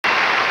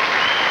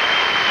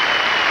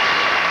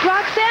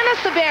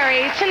Roxana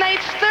Saberi,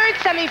 tonight's third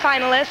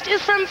semifinalist,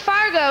 is from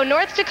Fargo,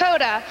 North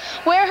Dakota,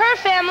 where her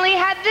family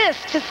had this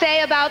to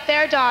say about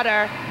their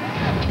daughter.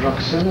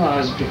 Roxana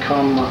has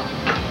become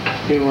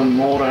even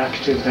more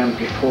active than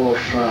before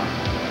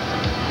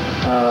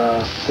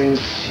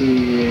since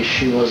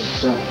she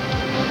was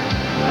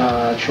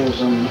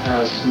chosen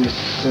as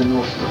Miss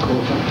North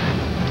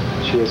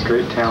Dakota. She has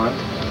great talent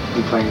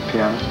in playing the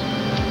piano.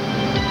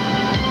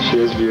 She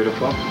is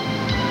beautiful,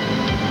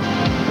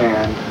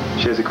 and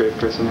she has a great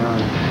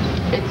personality.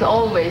 It's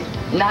always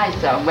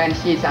nicer when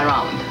she's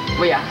around.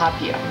 We are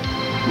happier.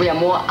 We are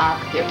more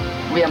active.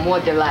 We are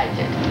more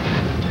delighted.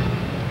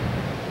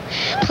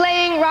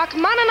 Playing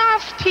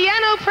Rachmaninoff's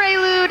Piano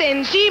Prelude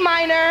in G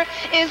minor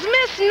is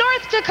Miss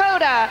North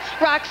Dakota,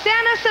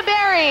 Roxana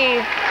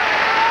Saberi.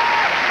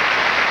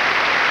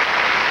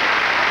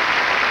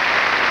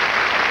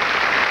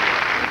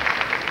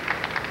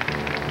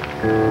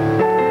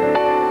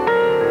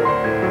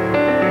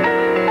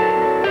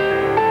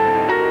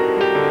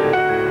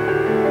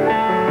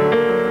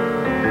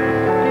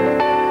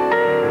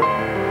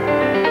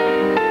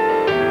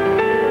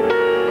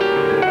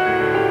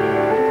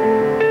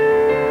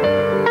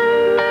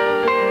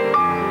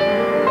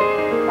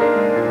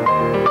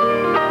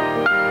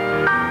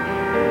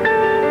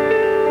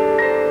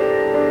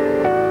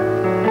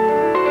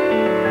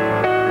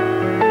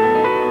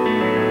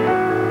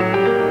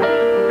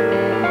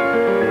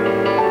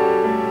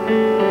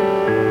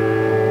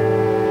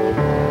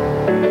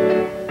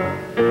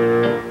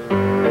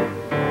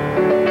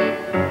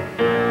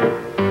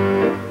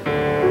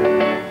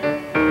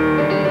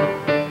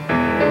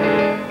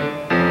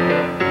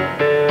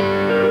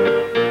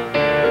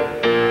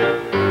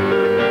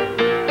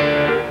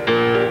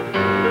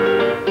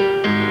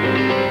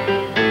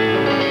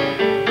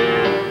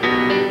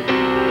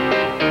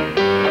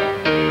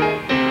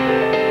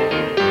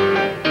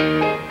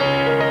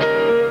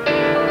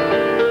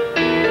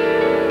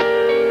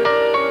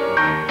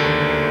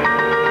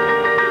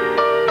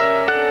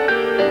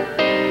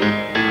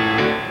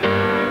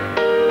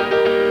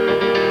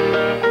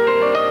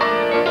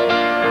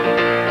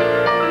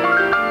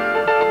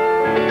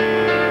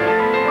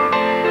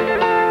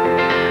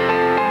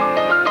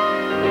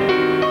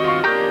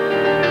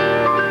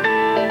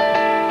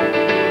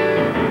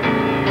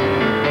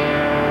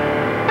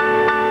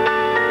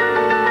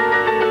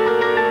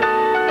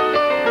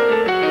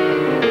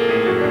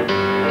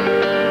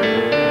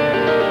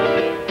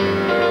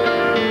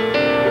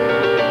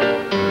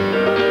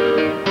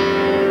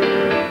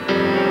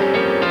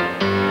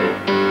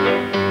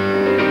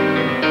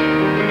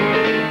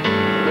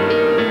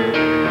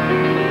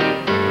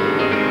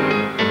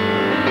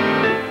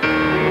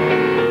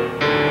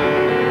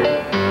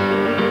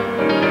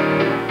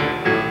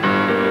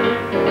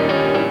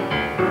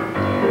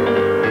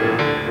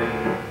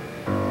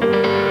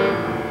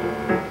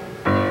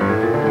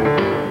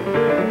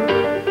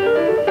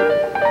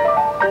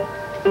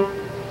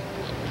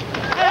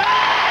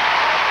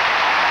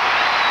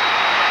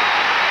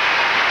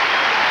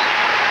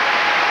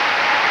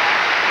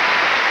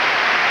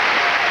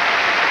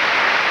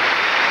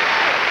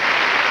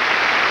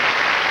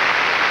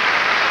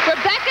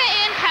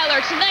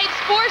 Tonight's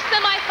fourth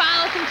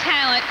semifinalist in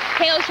talent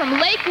hails from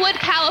Lakewood,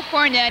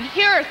 California, and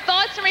here are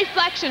thoughts and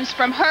reflections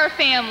from her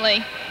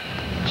family.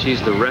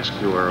 She's the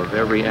rescuer of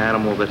every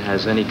animal that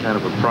has any kind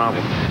of a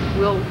problem.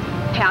 We'll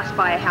pass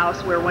by a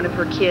house where one of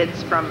her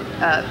kids from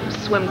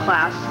swim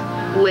class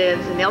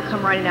lives, and they'll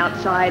come running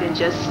outside and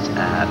just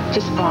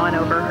fawn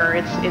over her.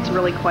 It's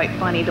really quite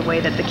funny the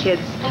way that the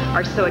kids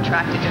are so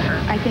attracted to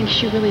her. I think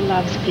she really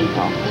loves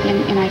people,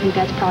 and I think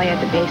that's probably at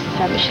the basis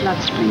of it. She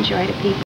loves to bring joy to people.